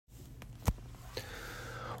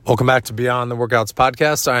Welcome back to Beyond the Workouts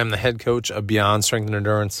podcast. I am the head coach of Beyond Strength and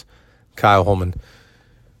Endurance, Kyle Holman.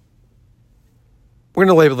 We're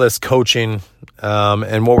going to label this coaching,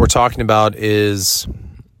 and what we're talking about is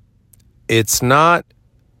it's not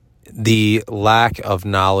the lack of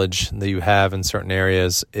knowledge that you have in certain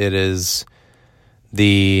areas. It is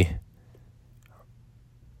the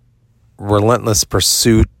relentless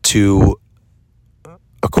pursuit to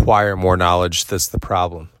acquire more knowledge that's the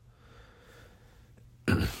problem.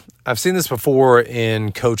 I've seen this before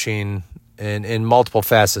in coaching in multiple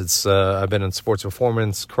facets. I've been in sports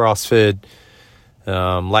performance, CrossFit,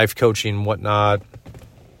 life coaching, whatnot.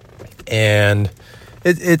 And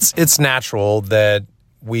it's natural that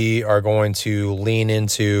we are going to lean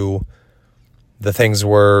into the things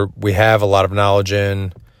where we have a lot of knowledge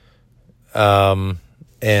in,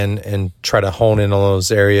 and try to hone in on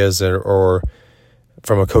those areas or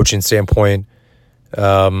from a coaching standpoint,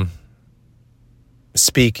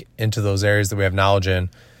 speak into those areas that we have knowledge in.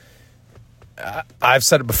 I've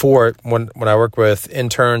said it before when I work with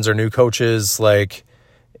interns or new coaches, like,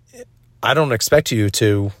 I don't expect you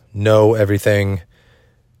to know everything,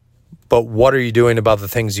 but what are you doing about the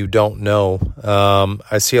things you don't know?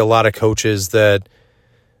 I see a lot of coaches that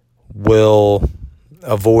will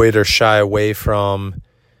avoid or shy away from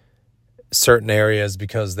certain areas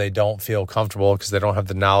because they don't feel comfortable, because they don't have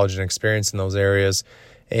the knowledge and experience in those areas.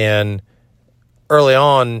 And early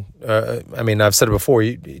on, I've said it before,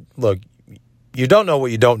 you don't know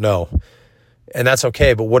what you don't know, and that's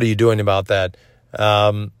okay, but what are you doing about that?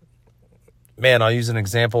 I'll use an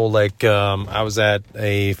example. Like, I was at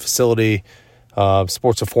a facility,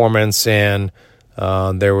 sports performance, and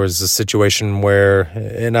there was a situation where,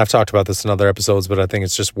 and I've talked about this in other episodes, but I think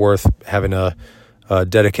it's just worth having a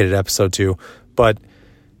dedicated episode to. But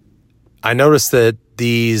I noticed that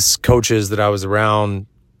these coaches that I was around,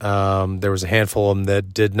 there was a handful of them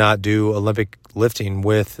that did not do Olympic lifting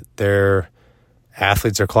with their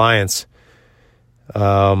athletes or clients.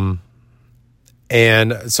 And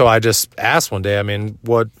so I just asked one day,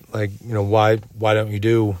 why don't you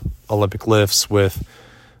do Olympic lifts with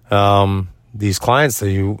these clients that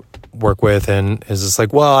you work with? And it's just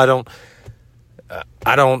like, well,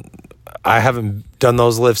 I haven't done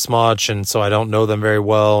those lifts much, and so I don't know them very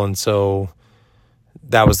well. And so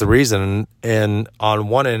that was the reason. And on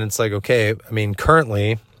one end, it's like, okay,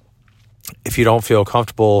 currently, if you don't feel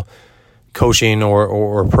comfortable coaching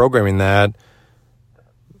or programming that,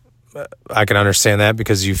 I can understand that,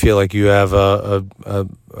 because you feel like you have a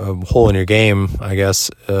hole in your game, I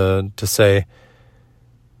guess, to say.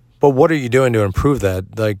 But what are you doing to improve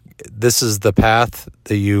that? Like, this is the path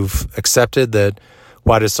that you've accepted, that,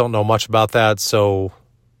 well, I just don't know much about that, so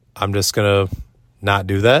I'm just going to not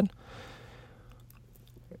do that.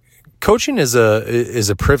 Coaching is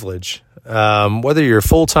a privilege. Whether you're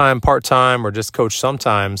full-time, part-time, or just coach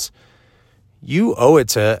sometimes, you owe it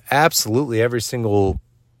to absolutely every single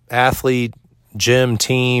athlete, gym,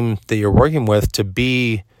 team that you're working with to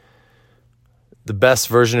be the best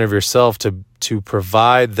version of yourself, to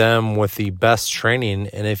provide them with the best training.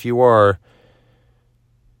 And if you are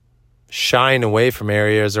shying away from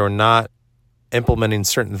areas or not implementing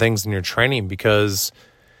certain things in your training because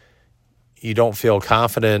you don't feel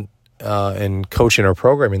confident in coaching or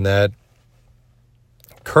programming that,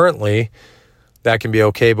 currently, that can be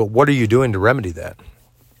okay, but what are you doing to remedy that?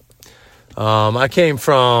 I came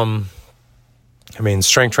from,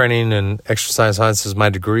 strength training and exercise science is my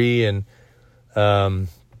degree, and the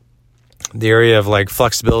area of like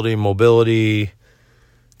flexibility, mobility,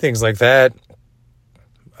 things like that,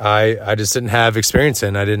 I just didn't have experience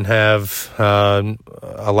in. I didn't have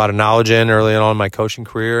a lot of knowledge in early on in my coaching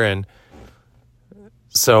career, and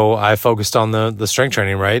so I focused on the strength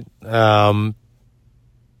training, right?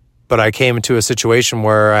 But I came into a situation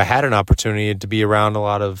where I had an opportunity to be around a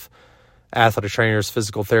lot of athletic trainers,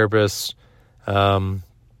 physical therapists,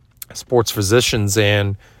 sports physicians,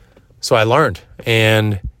 and so I learned.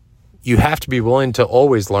 And you have to be willing to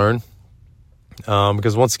always learn,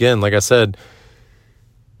 because once again, like I said,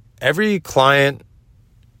 every client,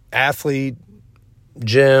 athlete,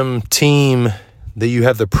 gym, team that you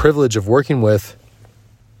have the privilege of working with,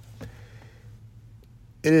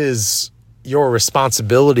 it is your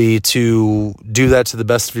responsibility to do that to the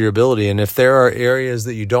best of your ability. And if there are areas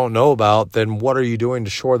that you don't know about, then what are you doing to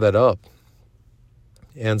shore that up?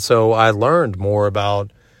 And so I learned more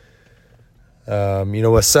about,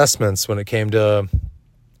 assessments when it came to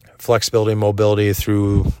flexibility and mobility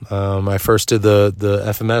through, I first did the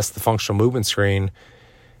FMS, the functional movement screen.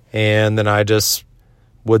 And then I just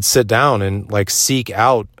would sit down and like seek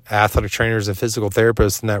out athletic trainers and physical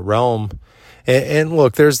therapists in that realm And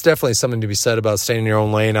look, there's definitely something to be said about staying in your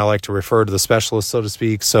own lane. I like to refer to the specialist, so to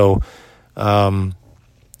speak. So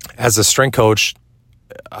as a strength coach,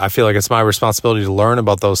 I feel like it's my responsibility to learn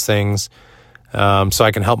about those things so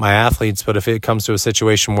I can help my athletes. But if it comes to a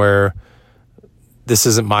situation where this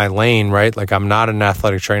isn't my lane, right? Like I'm not an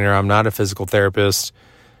athletic trainer, I'm not a physical therapist,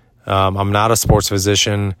 I'm not a sports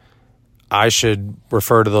physician, I should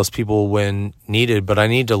refer to those people when needed, but I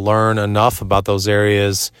need to learn enough about those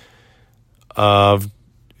areas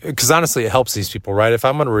because honestly, it helps these people, right? If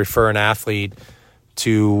I'm going to refer an athlete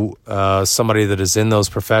to somebody that is in those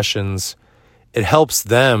professions, it helps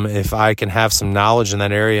them if I can have some knowledge in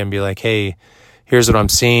that area and be like, hey, here's what I'm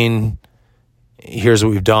seeing, here's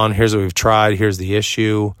what we've done, here's what we've tried, here's the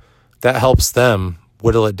issue. That helps them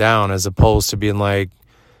whittle it down as opposed to being like,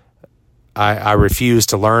 I refuse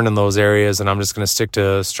to learn in those areas and I'm just going to stick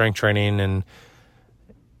to strength training and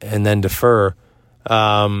then defer.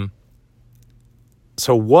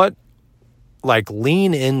 So what, like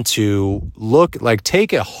lean into,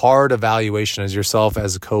 take a hard evaluation as yourself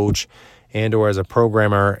as a coach and or as a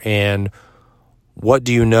programmer, and what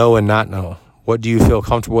do you know and not know? What do you feel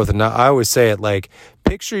comfortable with and not? I always say it like,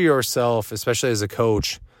 picture yourself, especially as a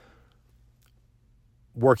coach,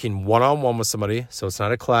 working one-on-one with somebody. So it's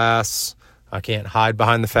not a class. I can't hide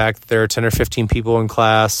behind the fact that there are 10 or 15 people in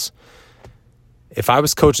class. If I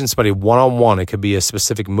was coaching somebody one-on-one, it could be a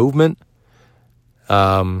specific movement,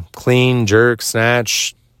 clean, jerk,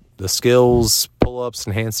 snatch, the skills, pull-ups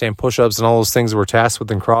and handstand push-ups and all those things that we're tasked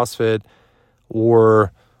with in CrossFit,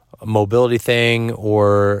 or a mobility thing,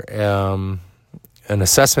 or an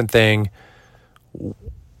assessment thing.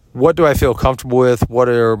 What do I feel comfortable with? What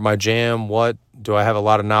are my jam? What do I have a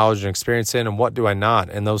lot of knowledge and experience in, and what do I not?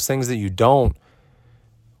 And those things that you don't,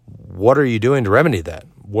 what are you doing to remedy that?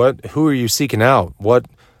 Who are you seeking out? What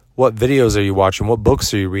videos are you watching? What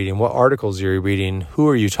books are you reading? What articles are you reading? Who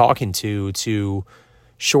are you talking to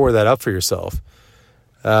shore that up for yourself?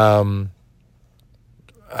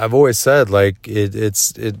 I've always said, like,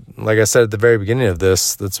 it's like I said at the very beginning of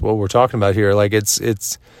this, that's what we're talking about here. Like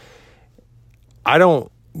I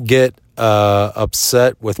don't get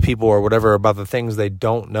upset with people or whatever about the things they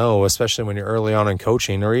don't know, especially when you're early on in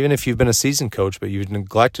coaching, or even if you've been a seasoned coach but you've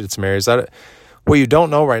neglected some areas. What you don't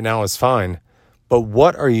know right now is fine, but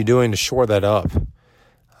what are you doing to shore that up?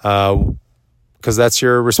 Because that's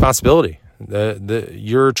your responsibility.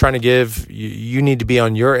 You're trying to give. You need to be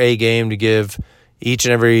on your A game to give each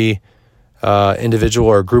and every individual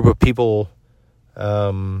or group of people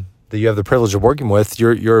that you have the privilege of working with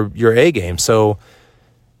your A game. So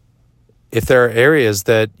if there are areas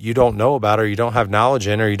that you don't know about, or you don't have knowledge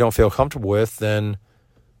in, or you don't feel comfortable with, then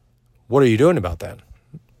what are you doing about that?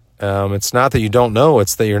 It's not that you don't know,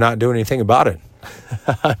 it's that you're not doing anything about it.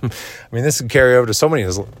 I mean, this can carry over to so many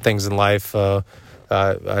things in life.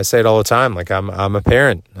 I say it all the time. Like I'm a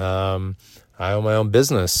parent. I own my own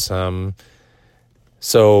business.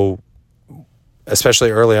 So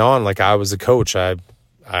especially early on, like I was a coach, I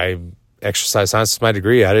exercise science is my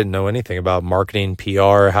degree. I didn't know anything about marketing,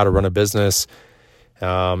 PR, how to run a business.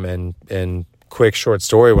 And quick short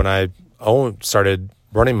story, when I started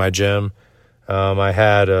running my gym, I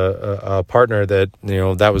had a partner that,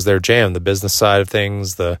 that was their jam, the business side of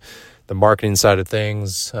things, the marketing side of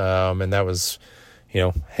things. And that was,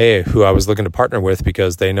 hey, who I was looking to partner with,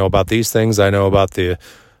 because they know about these things. I know about the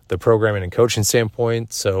programming and coaching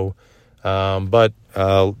standpoint. So, but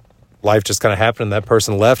life just kind of happened and that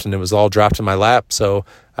person left and it was all dropped in my lap. So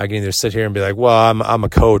I can either sit here and be like, well, I'm a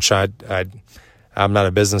coach. I'm not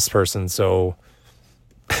a business person. So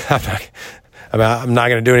I'm not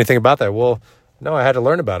going to do anything about that. Well, no, I had to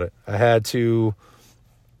learn about it. I had to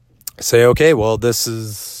say, okay, well,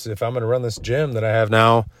 if I'm going to run this gym that I have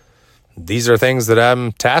now, these are things that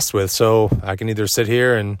I'm tasked with. So I can either sit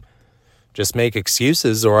here and just make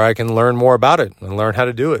excuses, or I can learn more about it and learn how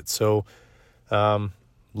to do it. So,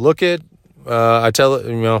 look at, I've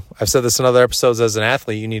said this in other episodes, as an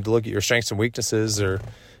athlete, you need to look at your strengths and weaknesses, or,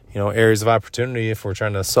 areas of opportunity if we're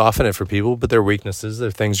trying to soften it for people, but they're weaknesses.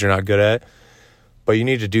 They're things you're not good at. But you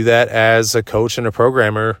need to do that as a coach and a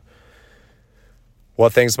programmer.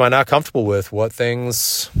 What things am I not comfortable with? What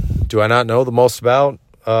things do I not know the most about,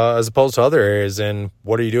 as opposed to other areas? And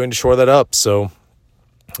what are you doing to shore that up? So,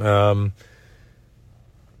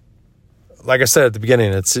 like I said at the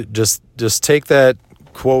beginning, it's just take that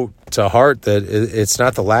quote to heart, that it's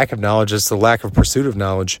not the lack of knowledge, it's the lack of pursuit of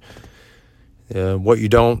knowledge. What you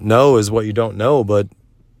don't know is what you don't know, but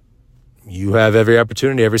you have every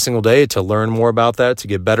opportunity every single day to learn more about that, to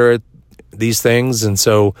get better at these things. And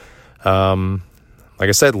so, like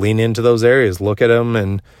I said, lean into those areas, look at them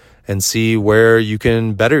and and see where you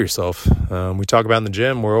can better yourself. We talk about in the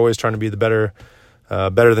gym, we're always trying to be the better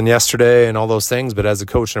than yesterday and all those things. But as a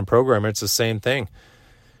coach and a programmer, it's the same thing.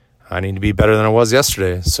 I need to be better than I was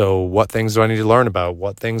yesterday. So what things do I need to learn about?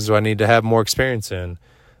 What things do I need to have more experience in?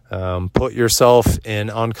 Put yourself in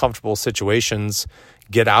uncomfortable situations.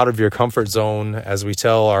 Get out of your comfort zone, as we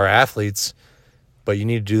tell our athletes. But you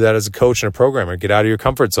need to do that as a coach and a programmer. Get out of your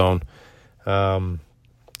comfort zone.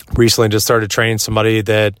 Recently just started training somebody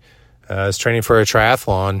that is training for a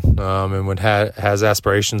triathlon and has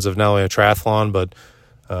aspirations of not only a triathlon, but,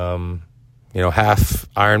 half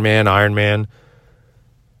Ironman.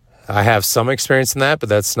 I have some experience in that, but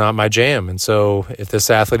that's not my jam. And so if this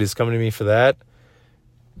athlete is coming to me for that,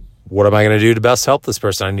 what am I going to do to best help this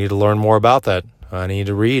person? I need to learn more about that. I need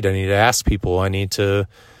to read. I need to ask people. I need to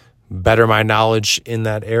better my knowledge in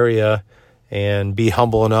that area and be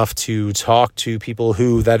humble enough to talk to people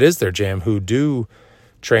who that is their jam, who do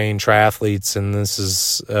train triathletes. And this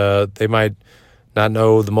is, they might not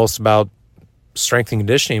know the most about strength and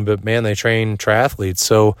conditioning, but man, they train triathletes.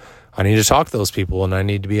 So I need to talk to those people, and I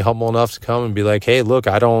need to be humble enough to come and be like, hey, look,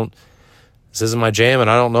 this isn't my jam and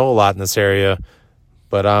I don't know a lot in this area,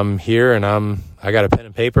 but I'm here and I got a pen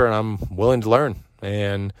and paper and I'm willing to learn.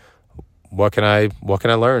 And what can I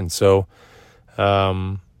learn? So,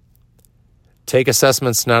 take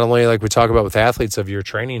assessments, not only like we talk about with athletes, of your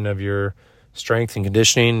training, of your strength and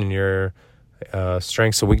conditioning and your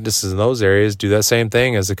strengths and weaknesses in those areas. Do that same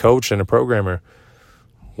thing as a coach and a programmer.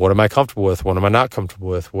 What am I comfortable with? What am I not comfortable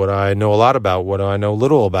with? What do I know a lot about? What do I know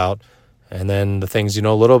little about? And then the things you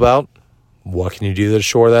know little about, what can you do to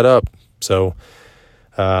shore that up? So,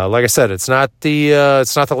 like I said, it's not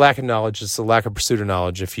the lack of knowledge; it's the lack of pursuit of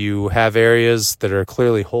knowledge. If you have areas that are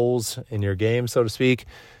clearly holes in your game, so to speak,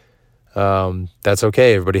 that's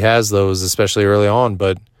okay. Everybody has those, especially early on.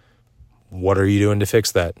 But what are you doing to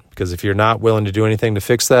fix that? Because if you're not willing to do anything to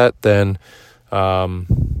fix that, then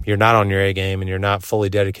you're not on your A game and you're not fully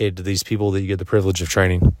dedicated to these people that you get the privilege of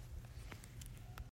training.